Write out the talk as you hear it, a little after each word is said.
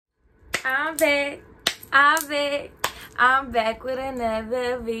I'm back with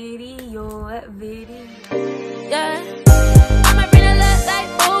another video. Yeah, I'ma bring a look like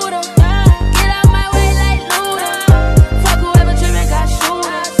Buddha. Get out my way like Luda. Fuck whoever trippin', got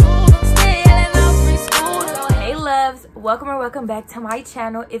shooter. Still yelling out free scooter. Hey loves, welcome back to my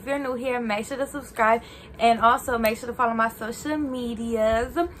channel. If you're new here, make sure to subscribe and also make sure to follow my social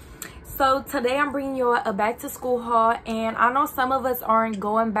medias. So today I'm bringing you a back to school haul, and I know some of us aren't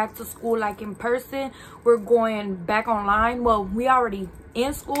going back to school like in person. We're going back online. Well, we already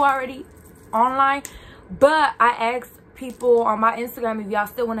in school already online, but I asked people on my Instagram if y'all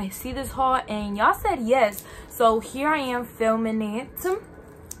still want to see this haul, and y'all said yes. So here I am filming it,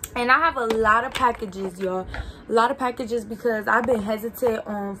 and I have a lot of packages, y'all. A lot of packages because I've been hesitant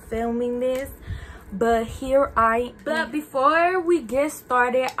on filming this. But here I am. But before we get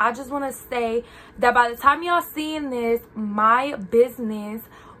started, I just want to say that by the time y'all seeing this, my business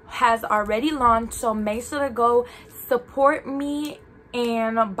has already launched. So make sure to go support me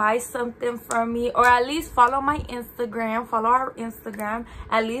and buy something from me, or at least follow my Instagram. Follow our Instagram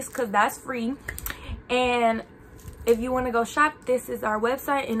at least, because that's free. And if you want to go shop, this is our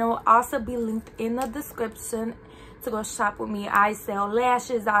website, and it will also be linked in the description to go shop with me. I sell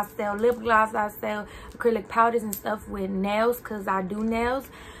lashes, I sell lip gloss, I sell acrylic powders and stuff with nails, because I do nails.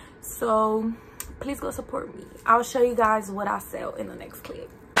 So please go support me. I'll show you guys what I sell in the next clip.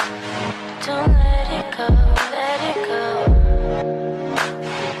 Don't let it go, let it go.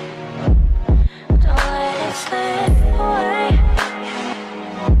 Don't let it slip away.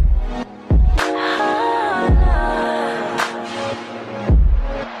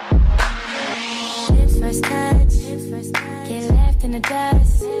 First touch, get left in the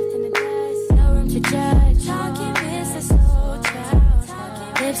dust. No room to judge. Talking business, slow child.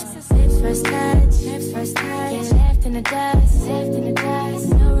 Lips first touch, get left in the dust.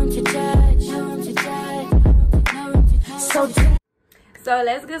 No room to judge. No room to judge. So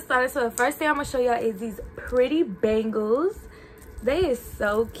let's get started. So the first thing I'm gonna show y'all is these pretty bangles. They is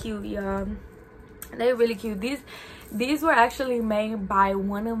so cute, y'all. They're really cute. These were actually made by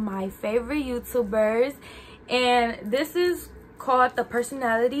one of my favorite YouTubers, and this is called the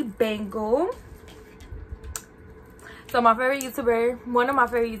Personality Bangle. So my favorite YouTuber, one of my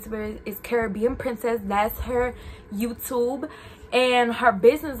favorite YouTubers is Caribbean Princess. That's her YouTube, and her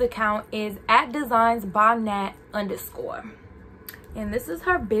business account is @designsbynat_. And this is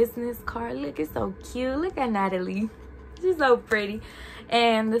her business card. Look, it's so cute. Look at Natalie. She's so pretty.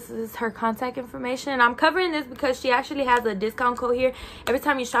 And this is her contact information. I'm covering this because she actually has a discount code here. Every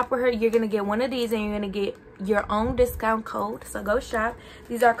time you shop with her, you're gonna get one of these, and you're gonna get your own discount code. So go shop.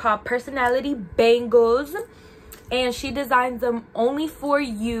 These are called Personality Bangles, and she designs them only for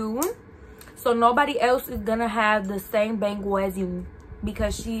you. So nobody else is gonna have the same bangle as you,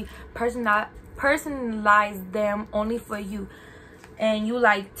 because she personalized them only for you. And you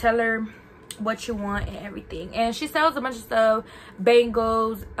like tell her what you want and everything. And she sells a bunch of stuff,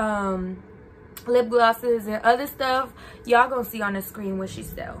 bangles, lip glosses, and other stuff. Y'all gonna see on the screen what she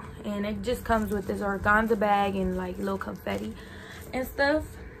sell. And it just comes with this organza bag and like little confetti and stuff.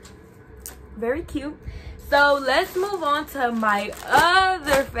 Very cute. So let's move on to my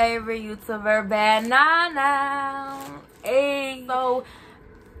other favorite YouTuber, Bad Nana. Hey, so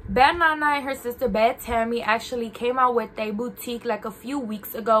Bad Nana and her sister Bad Tammy actually came out with a boutique like a few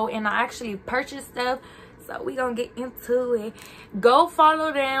weeks ago, and I actually purchased stuff, so we gonna get into it. Go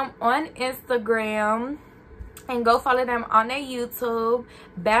follow them on Instagram, and go follow them on their YouTube,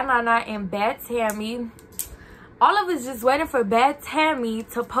 Bad Nana and Bad Tammy. All of us just waiting for Bad Tammy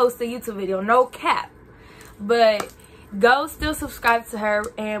to post a YouTube video, no cap. But go still subscribe to her,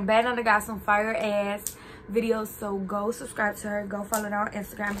 and Bad Nana got some fire ass videos, so go subscribe to her, go follow them on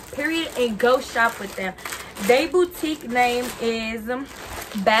Instagram, period, and go shop with them. Their boutique name is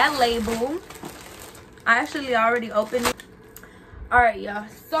Bad Label. I actually already opened it. All right, y'all,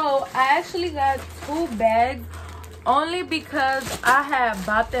 so I actually got 2 bags only because I had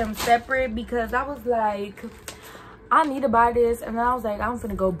bought them separate, because I was like, I need to buy this, and then I was like, I'm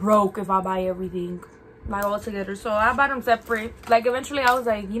gonna go broke if I buy everything like all together. So I bought them separate. Like eventually I was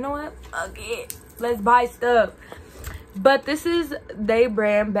like, you know what, okay, let's buy stuff. But this is their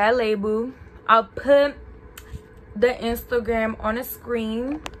brand, Bad Label. I'll put the Instagram on the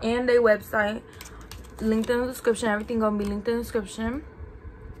screen and their website linked in the description. Everything gonna be linked in the description.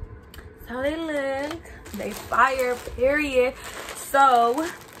 That's how they look. They fire, period. So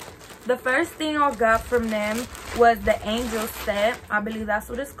the first thing I got from them was the Angel set. I believe that's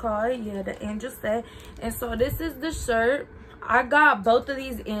what it's called. Yeah, the Angel set. And so this is the shirt. I got both of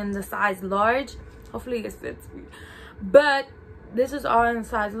these in the size large. Hopefully it fits me. But this is all in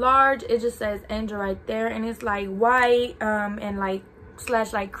size large. It just says Angel right there, and it's like white and like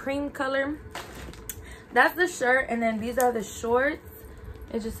slash like cream color. That's the shirt, and then these are the shorts.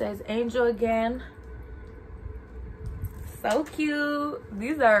 It just says Angel again. So cute.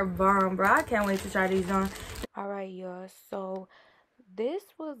 These are bomb, bro. I can't wait to try these on. All right, y'all, so this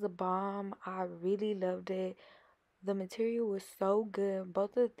was a bomb. I really loved it. The material was so good.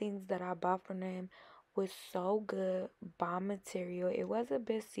 Both of the things that I bought from them was so good. Bomb material. It was a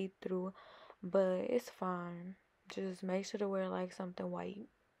bit see-through, but it's fine. Just make sure to wear like something white.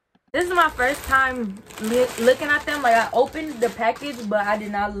 This is my first time looking at them. Like, I opened the package, but I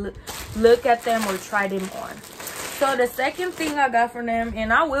did not look at them or try them on. So the second thing I got from them,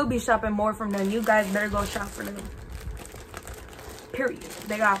 and I will be shopping more from them. You guys better go shop for them. Period.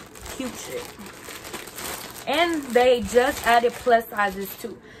 They got cute shit. And they just added plus sizes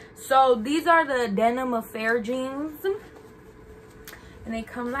too. So these are the denim affair jeans. And they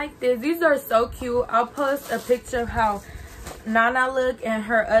come like this. These are so cute. I'll post a picture of how Nana look and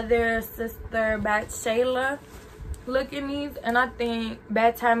her other sister, Bat Shayla, look in these. And I think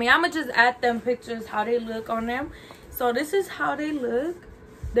Bat Tammy, I'ma just add them pictures how they look on them. So this is how they look.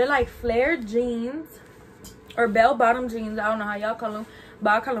 They're like flare jeans or bell bottom jeans. I don't know how y'all call them,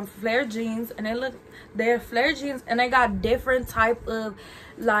 but I call them flare jeans. And they're flare jeans, and they got different type of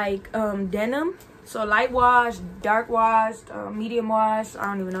like denim. So light wash, dark wash, medium wash. I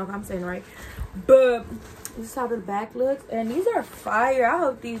don't even know if I'm saying it right, but this is how the back looks. And these are fire. I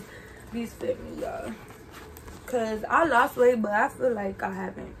hope these fit me, y'all, cause I lost weight, but I feel like I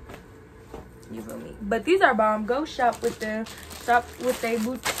haven't. You feel me? But these are bomb. Go shop with them. Shop with their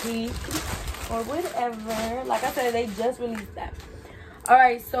boutique or whatever. Like I said, they just released that. All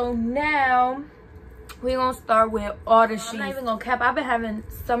right, so now we're gonna start with all the sheets. I'm not even gonna cap. I've been having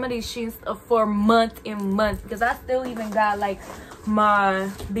some of these sheets for months and months, because I still even got like my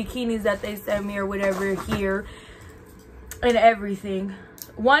bikinis that they sent me or whatever here and everything.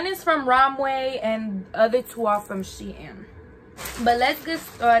 One is from Romway and other two are from Shein. But let's get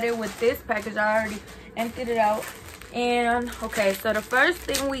started with this package. I already emptied it out. And okay, so the first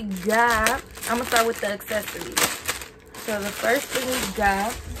thing we got, I'm gonna start with the accessories. So the first thing we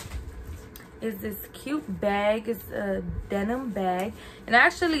got is this cute bag. It's a denim bag, and I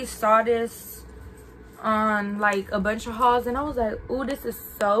actually saw this on like a bunch of hauls, and I was like, oh, this is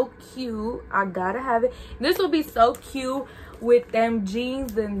so cute. I gotta have it. This will be so cute with them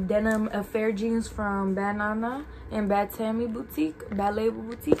jeans and denim affair jeans from Banana and Bad Tammy boutique, Bad Label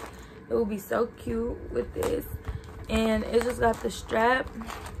boutique. It will be so cute with this. And it just got the strap.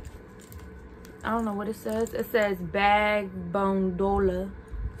 I don't know what it says. It says bag bondola,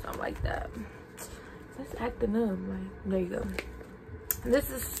 something like that. It's acting up. Like, there you go. This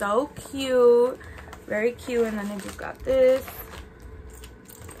is so cute, very cute. And then it just got this.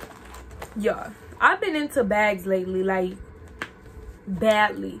 Yeah, I've been into bags lately, like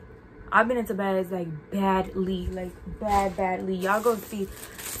badly. I've been into bags like badly, like badly. Y'all go see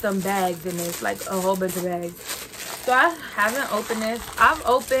some bags in this, like a whole bunch of bags. So I haven't opened this. I've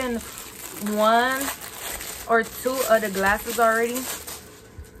opened one or two of the glasses already,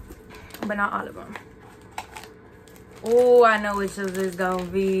 but not all of them. Oh, I know which of this gonna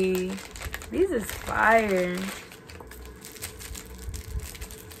be. These is fire.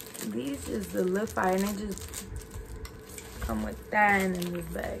 These just look fire, and they just come with that in this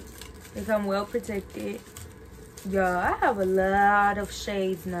bag. They come well protected. Y'all, I have a lot of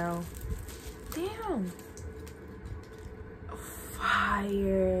shades now. Damn.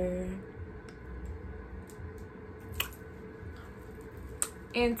 Fire.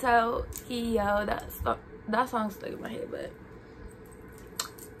 In Tokyo, that song's stuck in my head, but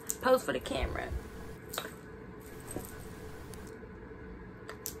pose for the camera.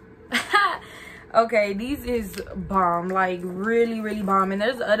 Okay, these is bomb, like really bomb. And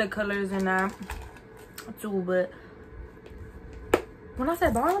there's other colors in that too, but when I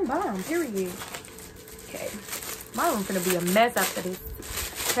say bomb, period. Okay, my room's gonna be a mess after this.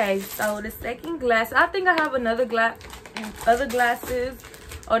 Okay, so the second glass, I think I have another other glasses.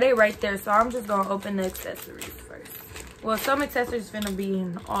 Oh, they right there. So I'm just gonna open the accessories first. Well, some accessories finna be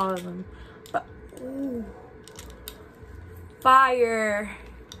in all of them, but ooh, fire.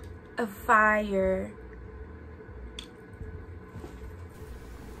 A fire.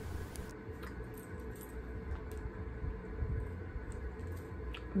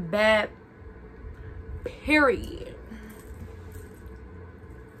 Bad, period.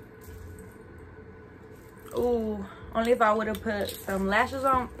 Ooh, only if I would have put some lashes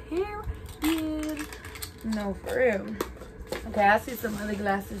on, period. No, for real. Okay, I see some other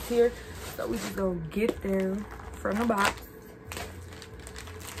glasses here, so we just gonna get them from the box.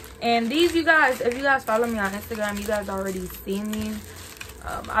 And these, you guys, if you guys follow me on Instagram, you guys already see me.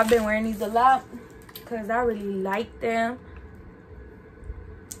 I've been wearing these a lot because I really like them.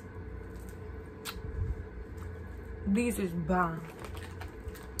 These is bomb.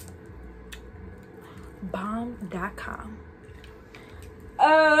 Bomb.com.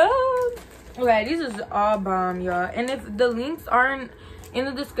 Okay, these is all bomb, y'all. And if the links aren't in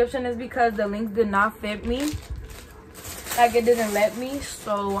the description, it's because the links did not fit me. Like, it didn't let me.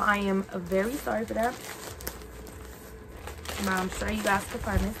 So I am very sorry for that. But I'm sure you guys can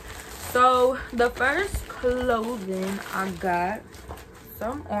find it. So the first clothing I got,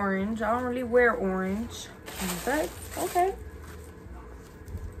 some orange. I don't really wear orange, but okay.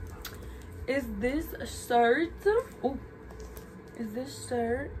 Is this shirt? Oh, is this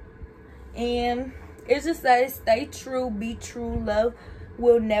shirt? And it just says, "Stay true, be true, love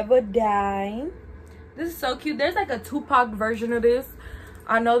will never die." This is so cute. There's like a Tupac version of this.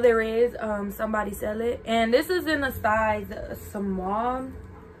 I know there is. Somebody sell it. And this is in a size small.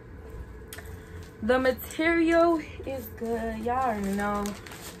 The material is good. Y'all already know.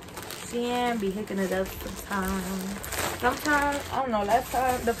 Shein be hooking it up sometimes. I don't know.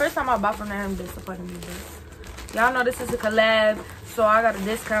 The first time I bought from them, disappointed me. Y'all know this is a collab, so I got a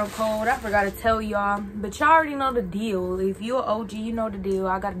discount code. I forgot to tell y'all, but y'all already know the deal. If you're an OG, you know the deal.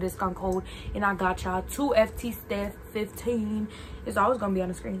 I got a discount code, and I got y'all 2FT Steph 15. It's always gonna be on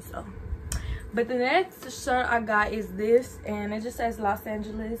the screen. So, but the next shirt I got is this, and it just says Los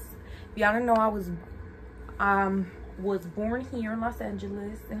Angeles. If y'all don't know, I was born here in Los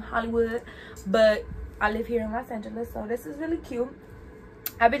Angeles, in Hollywood, but I live here in Los Angeles. So this is really cute.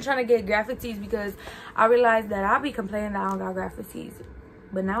 I've been trying to get graphic tees because I realized that I be complaining that I don't got graphic tees,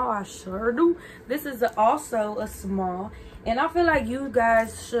 but now I sure do. This is also a small, and I feel like you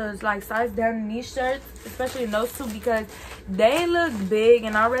guys should like size down in these shirts, especially in those two, because they look big,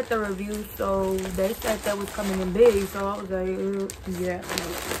 and I read the reviews, so they said that was coming in big, so I was like, yeah.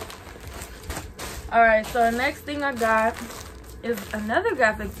 All right, so the next thing I got is another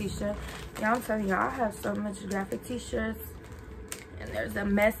graphic t-shirt. Yeah, I'm telling you, I have so much graphic t-shirts. And there's a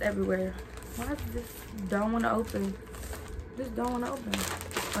mess everywhere. Why does this don't want to open? This don't want to open.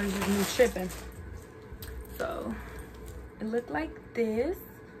 Or is this me tripping? So, it looked like this.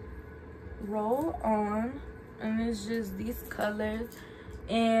 Roll on. And it's just these colors.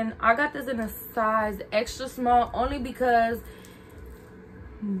 And I got this in a size extra small. Only because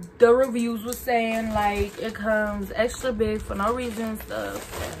the reviews were saying like it comes extra big for no reason stuff.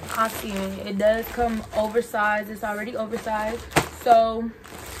 And I see it does come oversized. It's already oversized. So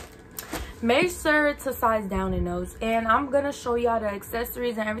make sure to size down in those. And I'm gonna show y'all the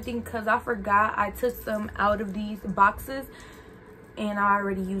accessories and everything because I forgot I took some out of these boxes and I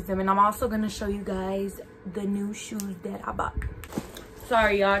already used them. And I'm also gonna show you guys the new shoes that I bought.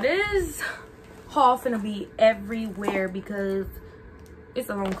 Sorry y'all, this haul finna be everywhere because it's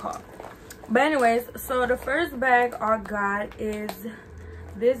a long haul. But anyways, so the first bag I got is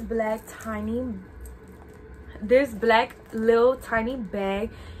this black little tiny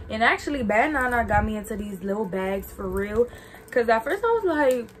bag. And actually Bad Nana got me into these little bags for real, because at first I was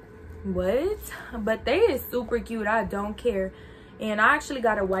like, what? But they is super cute. I don't care. And I actually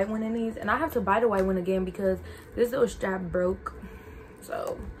got a white one in these, and I have to buy the white one again because this little strap broke,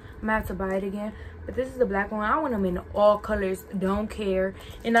 so I'm gonna have to buy it again. But this is the black one. I want them in all colors, don't care.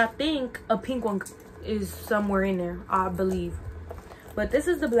 And I think a pink one is somewhere in there, I believe. But this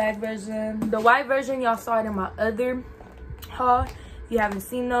is the black version. The white version, y'all saw it in my other haul. If you haven't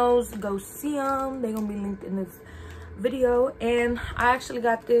seen those, go see them. They're gonna be linked in this video. And I actually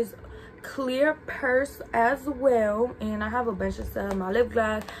got this clear purse as well. And I have a bunch of stuff. My lip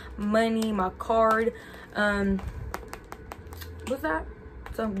gloss, money, my card. What's that?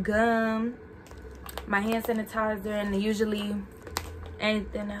 Some gum, my hand sanitizer, and usually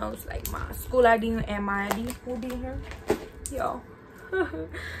anything else like my school ID and my ID will be in here. Yo. I'm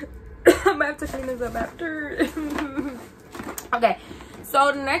gonna have to clean this up after. Okay,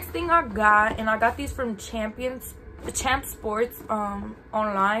 so the next thing I got, and I got these from Champ Sports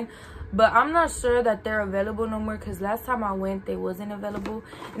online, but I'm not sure that they're available no more because last time I went they wasn't available,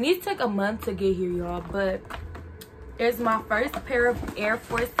 and these took a month to get here, y'all. But it's my first pair of Air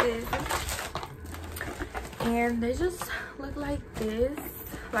Forces, and they just look like this.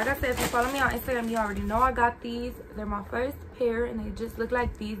 Like I said, if you follow me on Instagram, you already know I got these. They're my first pair, and they just look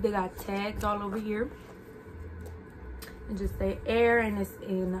like these. They got tags all over here. And just say Air, and it's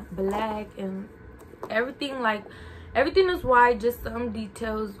in black, and everything, like, everything is white. Just some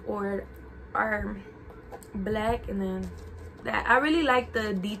details are black, and then that. I really like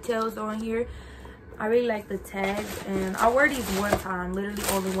the details on here. I really like the tags, and I wear these one time, literally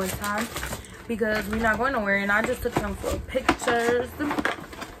only one time, because we're not going nowhere. And I just took them for pictures.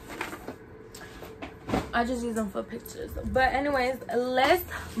 I just use them for pictures. But anyways, let's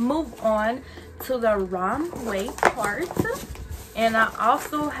move on to the runway part. And I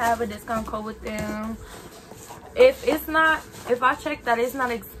also have a discount code with them. If I check that it's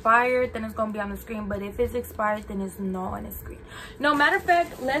not expired, then it's gonna be on the screen. But if it's expired, then it's not on the screen. No, matter of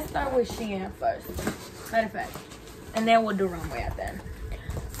fact, let's start with Shein first. Matter of fact, and then we'll do runway at the end.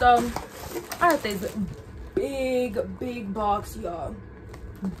 So I have this big box, y'all.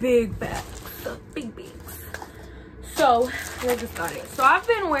 Big bags, big bags. So let's get started. So I've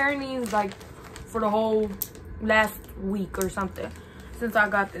been wearing these like for the whole last week or something since I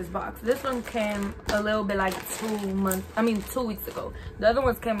got this box. This one came a little bit like 2 weeks ago. The other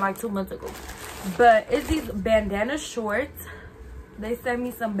ones came like 2 months ago. But it's these bandana shorts. They sent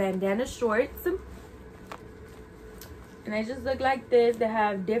me some bandana shorts, and they just look like this. They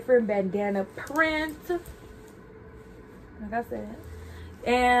have different bandana prints, like I said.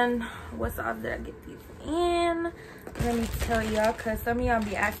 And what size did I get these in? Let me tell y'all, because some of y'all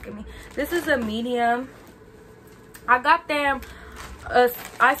be asking me. This is a medium. I got them,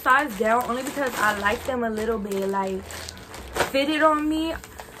 I sized down only because I like them a little bit like fitted on me.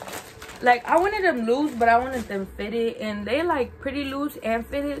 Like I wanted them loose, but I wanted them fitted, and they like pretty loose and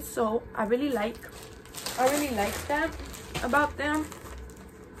fitted. So I really like that about them.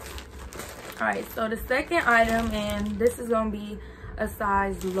 All right, so the second item, and this is gonna be a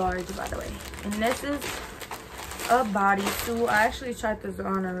size large, by the way, and this is a bodysuit. I actually tried this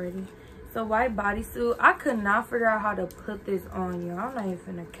on already. So white bodysuit. I could not figure out how to put this on, y'all. I'm not even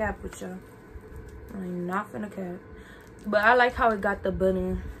finna cap with y'all. I'm not finna cap. But I like how it got the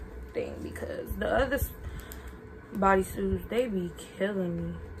button thing, because the other bodysuits, they be killing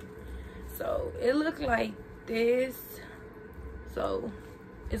me. So it looked like this. So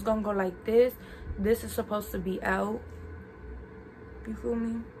it's gonna go like this. This is supposed to be out. You feel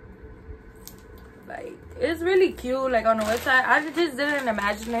me? Like, it's really cute. Like on the website, I just didn't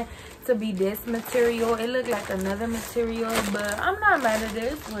imagine it to be this material. It looked like another material, but I'm not mad at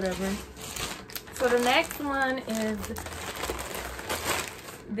this. Whatever. So the next one is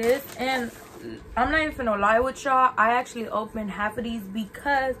this, and I'm not even gonna lie with y'all. I actually opened half of these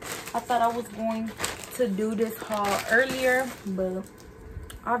because I thought I was going to do this haul earlier, but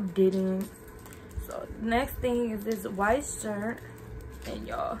I didn't. So next thing is this white shirt, and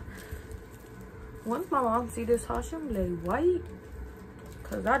y'all, once my mom see this haul, she'll be like, white?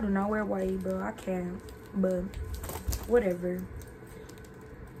 Because I do not wear white, bro. I can't. But whatever.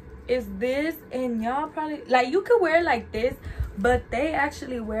 It's this, and y'all probably, like, you could wear it like this, but they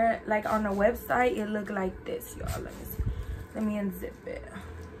actually wear it, like, on the website, it look like this, y'all. Let me see. Let me unzip it.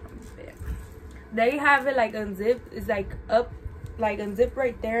 They have it, like, unzipped. It's, like, up, like, unzip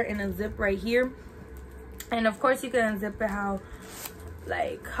right there and unzip right here. And, of course, you can unzip it how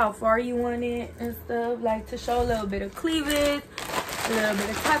far you want it and stuff, like, to show a little bit of cleavage, a little bit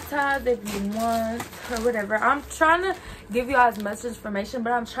of tatas if you want, or whatever. I'm trying to give you as much information,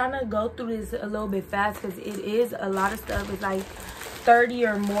 but I'm trying to go through this a little bit fast because it is a lot of stuff. It's like 30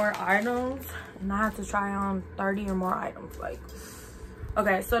 or more items, and I have to try on 30 or more items. Like,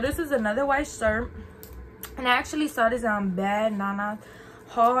 okay, so this is another white shirt, and I actually saw this on Bad Nana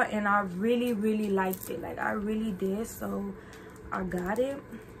haul, and I really liked it. Like, I really did, so I got it.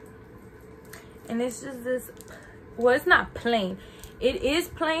 And it's just this, well, it's not plain. It is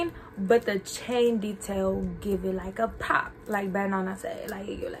plain, but the chain detail give it like a pop, like Banana said, like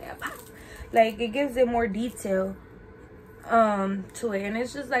it give like a pop, like it gives it more detail to it. And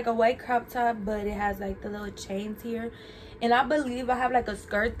it's just like a white crop top, but it has like the little chains here. And I believe I have like a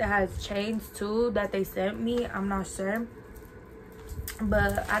skirt that has chains too that they sent me. I'm not sure,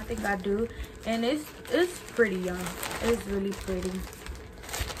 but I think I do. And it's pretty, y'all. It's really pretty.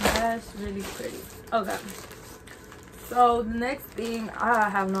 That's really pretty. Okay, so the next thing, I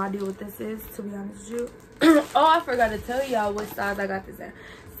have no idea what this is, to be honest with you. Oh, I forgot to tell y'all what size I got this in.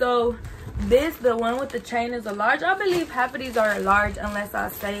 So this, the one with the chain, is a large. I believe half of these are a large, unless I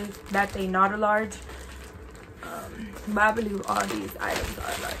say that they not a large. But I believe all these items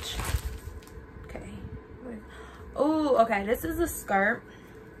are large. Okay. Oh, okay, this is a skirt,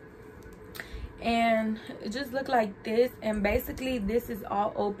 and it just look like this. And basically this is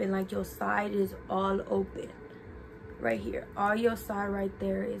all open, like your side is all open right here. All your side right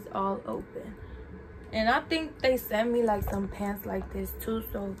there is all open. And I think they sent me like some pants like this too,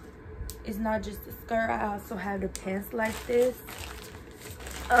 so it's not just the skirt. I also have the pants like this.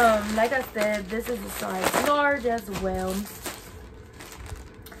 Like I said, this is a size large as well.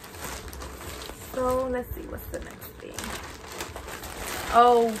 So So let's see what's the next thing.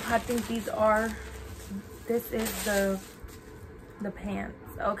 Oh, I think these are, this is the pants.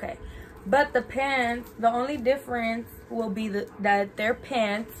 Okay, but the pants, the only difference will be that they're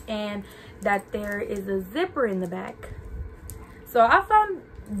pants and that there is a zipper in the back. So I found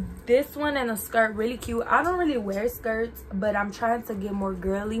this one and a skirt really cute. I don't really wear skirts, but I'm trying to get more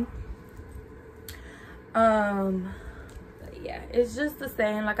girly. Yeah, it's just the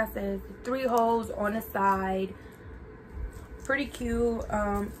same. Like I said, 3 holes on the side. Pretty cute.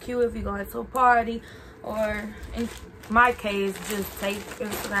 Cute if you go into a party, or in my case, just take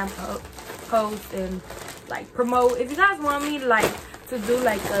Instagram posts and like promote. If you guys want me like to do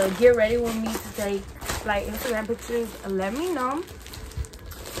like a get ready with me to take like Instagram pictures, let me know.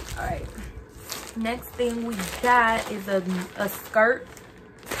 All right, next thing we got is a skirt.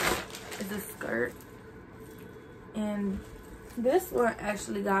 It's a skirt, and this one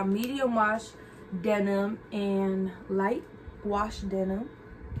actually got medium wash denim and light wash denim.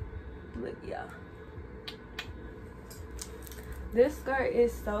 Look, yeah, this skirt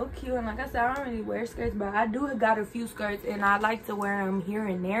is so cute. And like I said, I don't really wear skirts, but I do got a few skirts and I like to wear them here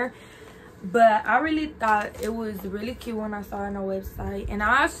and there. But I really thought it was really cute when I saw it on our website. And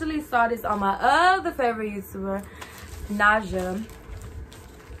I actually saw this on my other favorite YouTuber, Naja.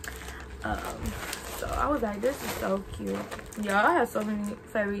 So I was like, this is so cute. Y'all, I have so many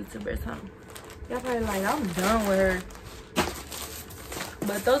favorite YouTubers, huh? Y'all probably like, I'm done with her.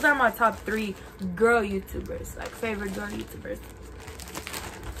 But those are my top 3 girl YouTubers, like favorite girl YouTubers.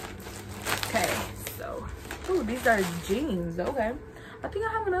 Okay, so, ooh, these are jeans. Okay, I think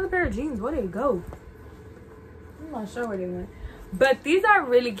I have another pair of jeans. Where they go? I'm not sure where they went. But these are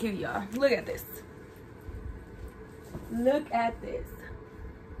really cute, y'all. Look at this. Look at this.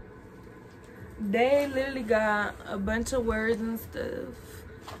 They literally got a bunch of words and stuff.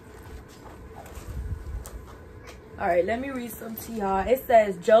 All right, let me read some to y'all. It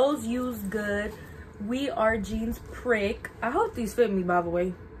says, Joe's used good. We are jeans prick. I hope these fit me, by the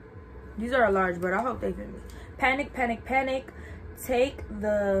way. These are a large, but I hope they fit me. Panic, panic, panic. Take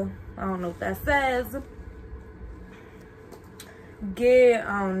the, I don't know what that says. Get,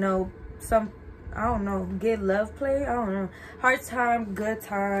 I don't know, get love play. I don't know. Hard time, good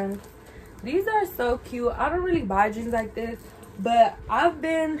time. These are so cute. I don't really buy jeans like this, but I've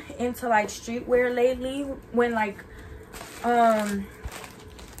been into like streetwear lately. When like I've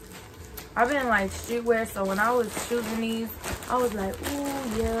been like streetwear, so when I was choosing these, I was like,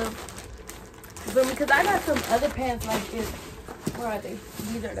 ooh, yeah. You feel me? Because I got some other pants like this. Where are they?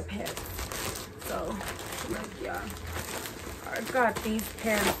 These are the pants. So look, y'all, I got these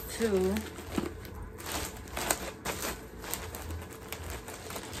pants too.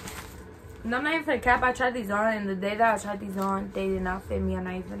 And I'm not even for the cap. I tried these on, and the day that I tried these on, they did not fit me. I'm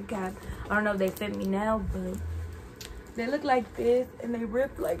not even for the cap. I don't know if they fit me now, but they look like this, and they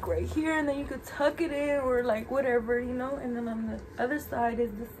rip like right here, and then you could tuck it in or like whatever, you know. And then on the other side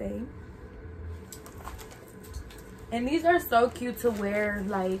is the same. And these are so cute to wear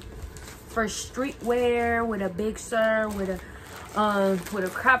like for streetwear with a big shirt, with a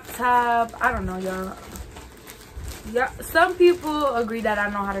crop top. I don't know, y'all. Yeah, some people agree that I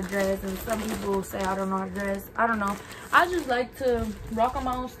know how to dress, and some people say I don't know how to dress. I don't know. I just like to rock on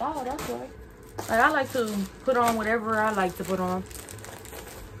my own style, that's why. Like, I like to put on whatever I like to put on.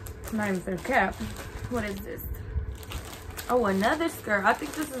 Not even for the cap. What is this? Oh, another skirt. I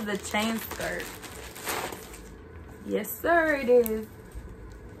think this is the chain skirt. Yes, sir, it is.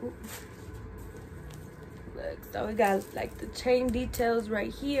 Ooh. Look, so we got like the chain details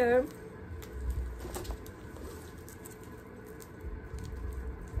right here.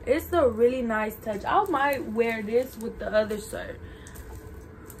 It's a really nice touch. I might wear this with the other shirt,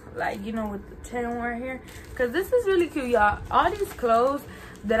 like, you know, with the chain right here, because this is really cute, y'all. All these clothes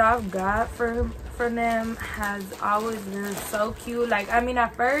that I've got from them has always been so cute. Like, I mean,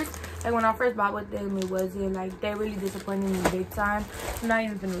 at first, like when I first bought with them, it wasn't like, they really disappointed me big time. I'm not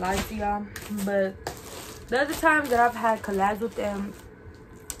even gonna lie to y'all, but the other times that I've had collabs with them,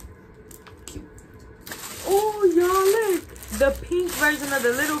 cute. Oh, y'all, look. The pink version of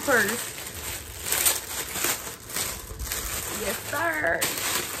the little purse. Yes, sir.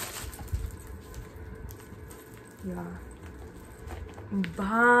 Yeah.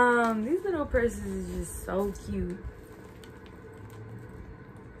 Bomb. These little purses is just so cute.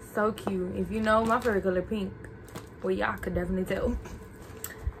 So cute. If you know my favorite color, pink. Well, y'all could definitely tell.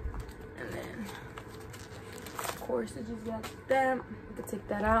 And then, of course, it just got that. You can take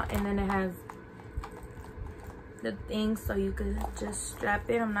that out. And then it has the thing so you could just strap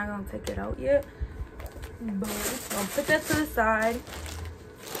it. I'm not gonna take it out yet, but I'm gonna put that to the side.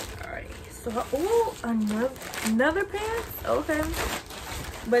 All right, So, oh, another pants. Okay,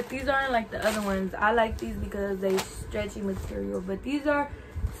 but these aren't like the other ones. I like these because they stretchy material, but these are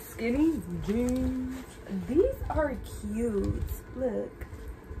skinny jeans. These are cute. Look.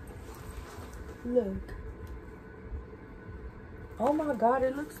 Oh my god,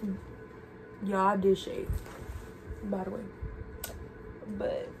 it looks, y'all, I did shave, by the way,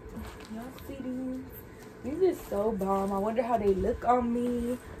 but y'all see these are so bomb. I wonder how they look on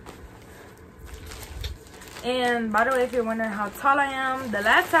me. And by the way, if you're wondering how tall I am, the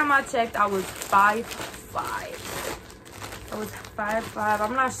last time I checked I was 5'5". I was 5'5".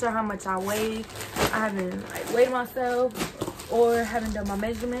 I'm not sure how much I weigh. I haven't like weighed myself or haven't done my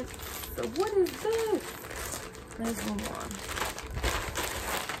measurements. So what is this? Let's move on.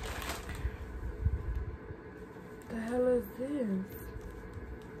 The hell is this?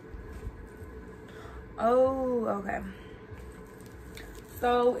 Oh, okay.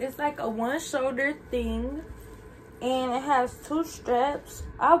 So it's like a one shoulder thing, and it has 2 straps.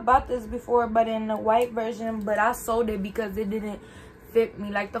 I've bought this before, but in the white version, but I sold it because it didn't fit me.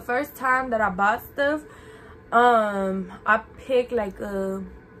 Like the first time that I bought stuff, I picked like a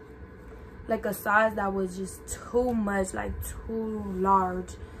size that was just too much, like too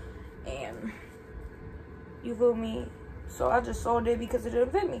large, and you feel me, so I just sold it because it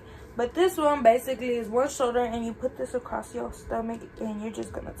didn't fit me. But this one basically is one shoulder, and you put this across your stomach, and you're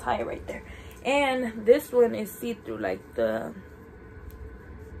just gonna tie it right there. And this one is see-through, like the,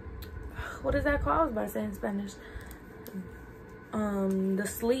 what is that called? I was about to say in Spanish. The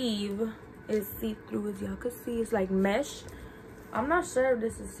sleeve is see-through, as y'all can see. It's like mesh. I'm not sure if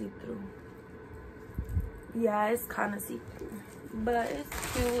this is see-through. Yeah, it's kind of see-through, but it's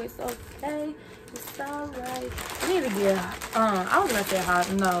cute. It's okay. It's all right. We need to get I was gonna say hot.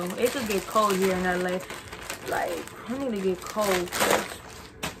 No, it could get cold here in LA. Like, we need to get cold, because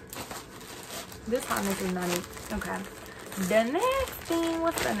this hotness is not it. Okay, the next thing,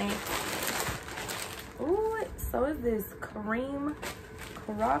 what's the next? Ooh, so is this cream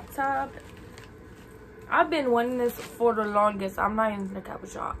crop top. I've been wanting this for the longest. I'm not even gonna cap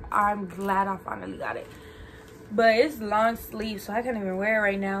with y'all. I'm glad I finally got it. But it's long sleeve, so I can't even wear it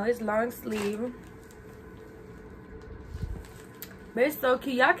right now. It's long sleeve. But it's so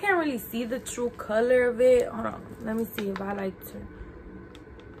cute. Y'all can't really see the true color of it. Hold on. Let me see if I like to.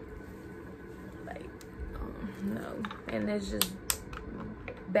 Like, no. And it's just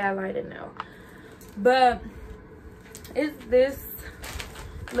bad lighting now. But it's this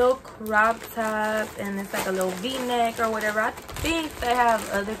little crop top, and it's like a little v-neck or whatever. I think they have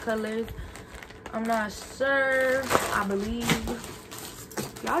other colors. I'm not sure. I believe.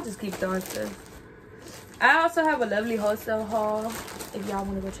 Y'all just keep throwing stuff. I also have a lovely wholesale haul if y'all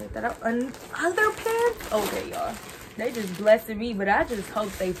want to go check that out. Other pants? Okay, y'all. They just blessing me, but I just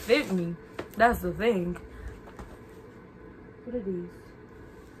hope they fit me. That's the thing. What are these?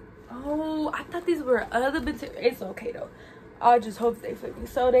 Oh, I thought these were other material. It's okay though. I just hope they fit me.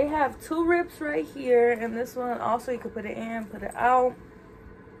 So they have 2 rips right here, and this one also you could put it in, put it out.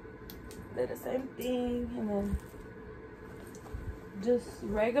 They're the same thing, and then just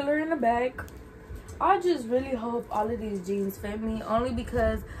regular in the back. I just really hope all of these jeans fit me, only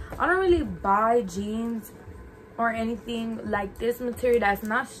because I don't really buy jeans or anything like this material that's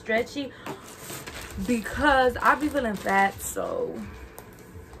not stretchy, because I be feeling fat, so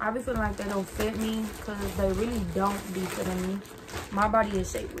I be feeling like they don't fit me, because they really don't be fitting me. My body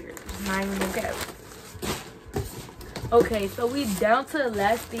is shaped weird. It's not even okay. Okay, so we down to the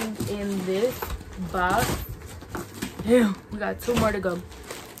last thing in this box. Damn, we got 2 more to go.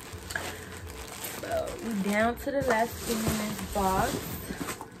 So we down to the last thing in this box.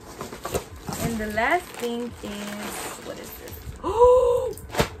 And the last thing is, what is this? Oh!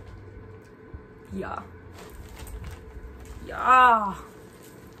 Yeah. Yeah.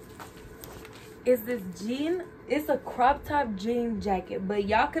 Is this jean? It's a crop top jean jacket, but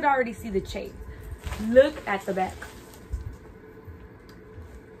y'all could already see the chain. Look at the back.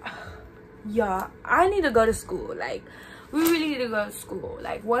 Y'all, I need to go to school. Like, we really need to go to school.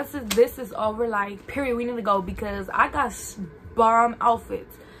 Like, once this is over, like, period, we need to go, because I got bomb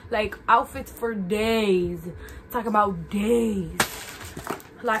outfits. Like, outfits for days. Talking about days.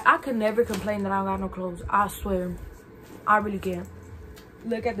 Like, I could never complain that I don't got no clothes. I swear. I really can't.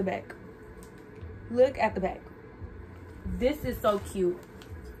 Look at the back. Look at the back. This is so cute.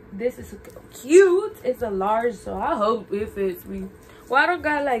 This is so cute. It's a large, so I hope it fits me. Well, I don't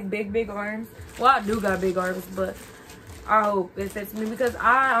got like big arms. Well, I do got big arms, but I hope it fits me, because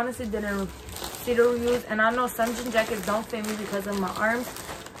I honestly didn't see the reviews, and I know some jean jackets don't fit me because of my arms.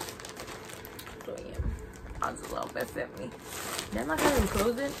 So yeah, I just hope it fit me. Then I can't even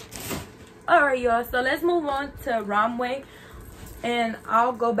close it. All right, y'all, so let's move on to runway, and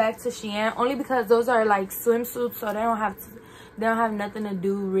I'll go back to Shein only because those are like swimsuits, so they don't have nothing to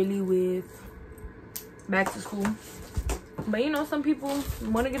do really with back to school. But you know, some people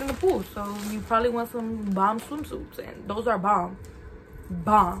want to get in the pool, so you probably want some bomb swimsuits, and those are bomb.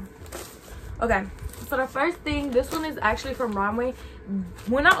 Okay, so the first thing, this one is actually from Runway.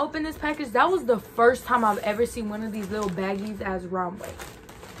 When I opened this package, that was the first time I've ever seen one of these little baggies as Runway.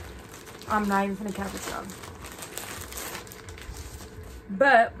 I'm not even gonna cap it, y'all.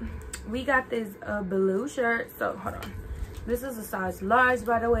 But we got this blue shirt. So hold on, this is a size large,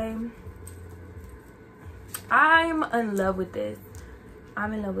 by the way. I'm in love with this.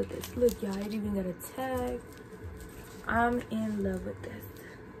 I'm in love with this. Look, y'all, it even got a tag. I'm in love with this.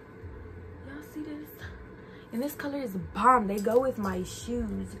 Y'all see this? And this color is bomb. They go with my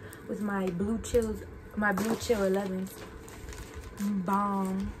shoes, with my blue chill 11s.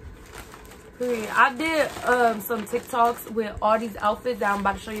 Bomb. Period. I did some TikToks with all these outfits that I'm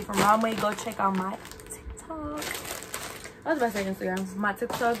about to show you from Runway. Go check out my TikTok. I was about to say Instagram. My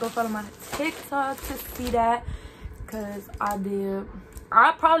TikTok. Go follow my TikTok to see that. Because I did.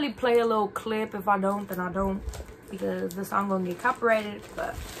 I'll probably play a little clip. If I don't, then I don't. Because the song gonna get copyrighted.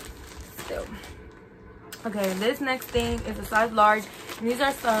 But still. Okay, this next thing is a size large. And these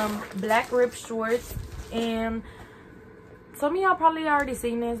are some black ripped shorts. And some of y'all probably already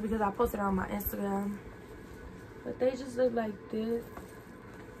seen this because I posted it on my Instagram. But they just look like this.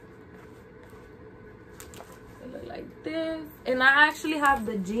 They look like this. And I actually have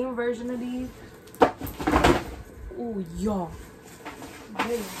the jean version of these. Ooh, y'all.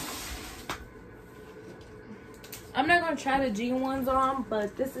 I'm not going to try the jean ones on,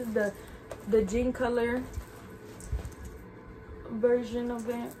 but this is the jean color version of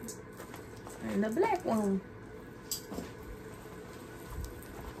it. And the black one.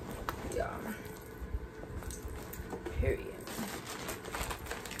 Period.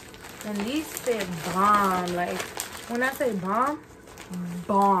 And these fit bomb. Like, when I say bomb,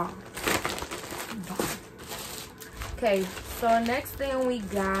 bomb. Okay, so next thing we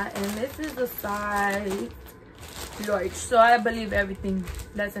got, and this is a size large. So I believe everything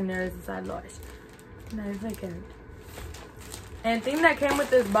that's in there is a size large. Nice, okay. And thing that came with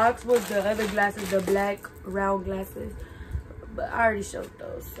this box was the other glasses, the black round glasses. But I already showed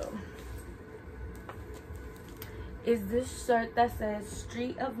those, so. Is this shirt that says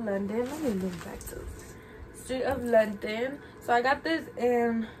Street of London. Let me look back to it. Street of London. So I got this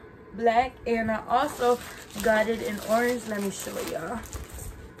in black, and I also got it in orange. Let me show y'all.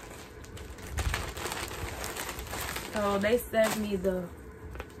 So they sent me the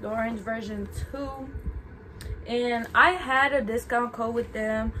orange version too. And I had a discount code with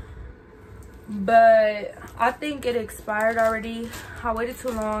them, but I think it expired already. I waited too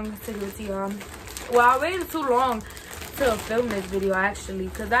long to give it to y'all. Well, I waited too long to film this video, actually,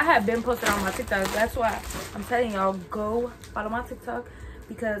 because I had been posted on my TikTok. That's why I'm telling y'all, go follow my TikTok,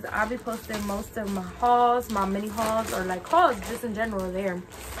 because I'll be posting most of my hauls, my mini hauls, or like hauls just in general there.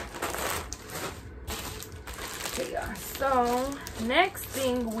 Okay, y'all. So, next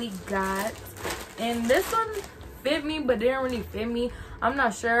thing we got, and this one fit me, but didn't really fit me. I'm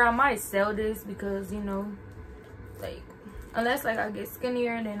not sure. I might sell this because, you know, like, unless like I get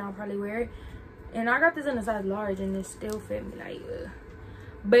skinnier, then I'll probably wear it. And I got this in a size large, and it still fit me like,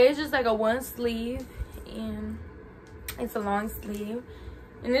 but it's just like a one sleeve, and it's a long sleeve,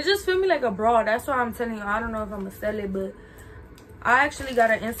 and it just fit me like a bra. That's why I'm telling you, I don't know if I'm gonna sell it, but I actually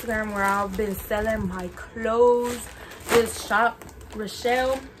got an Instagram where I've been selling my clothes. It's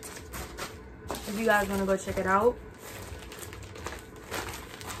stephrashell. If you guys want to go check it out.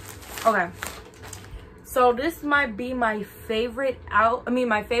 Okay, so this might be my favorite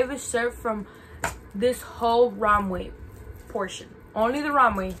my favorite shirt from this whole Runway portion. Only the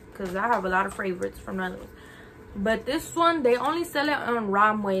Runway, because I have a lot of favorites from the other ones. But this one, they only sell it on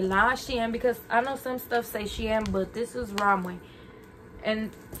Runway, not Shein, because I know some stuff say Shein, but this is Runway.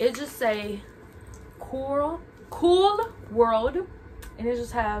 And it just say cool world, and it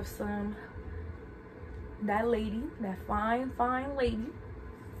just have some, that lady, that fine lady.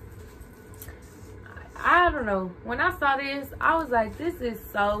 I don't know, when I saw this, I was like, this is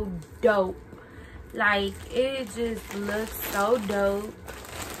so dope. Like, it just looks so dope.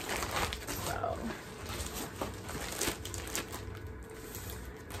 So,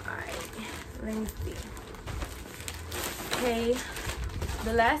 alright, let me see. Okay,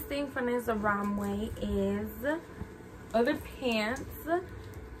 the last thing from this Runway is other pants.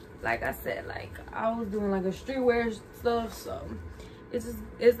 Like I said, like, I was doing like a streetwear stuff, so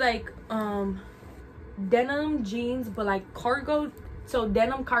it's like denim jeans, but like cargo So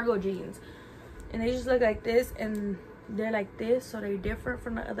denim cargo jeans, and they just look like this, and they're like this, so they're different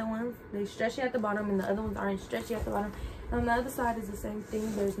from the other ones. They stretchy at the bottom, and the other ones aren't stretchy at the bottom. And on the other side is the same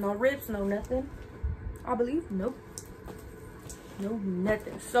thing. There's no rips, no nothing, I believe. Nope, no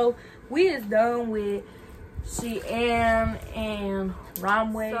nothing. So we is done with Shein and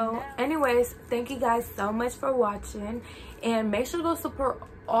Runway. So anyways, thank you guys so much for watching, and make sure to go support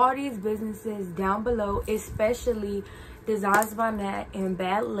all these businesses down below, especially Designs by Nat and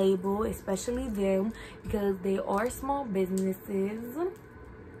Bad Label, especially them, because they are small businesses.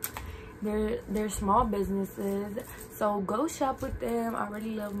 They're small businesses, so go shop with them. I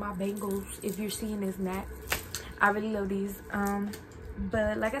really love my bangles. If you're seeing this, Nat, I really love these.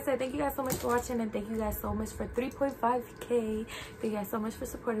 But like I said, thank you guys so much for watching, and thank you guys so much for 3.5K. Thank you guys so much for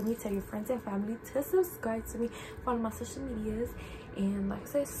supporting me. Tell your friends and family to subscribe to me, follow my social medias, and like I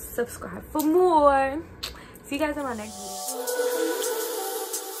said, subscribe for more. See you guys in my next video.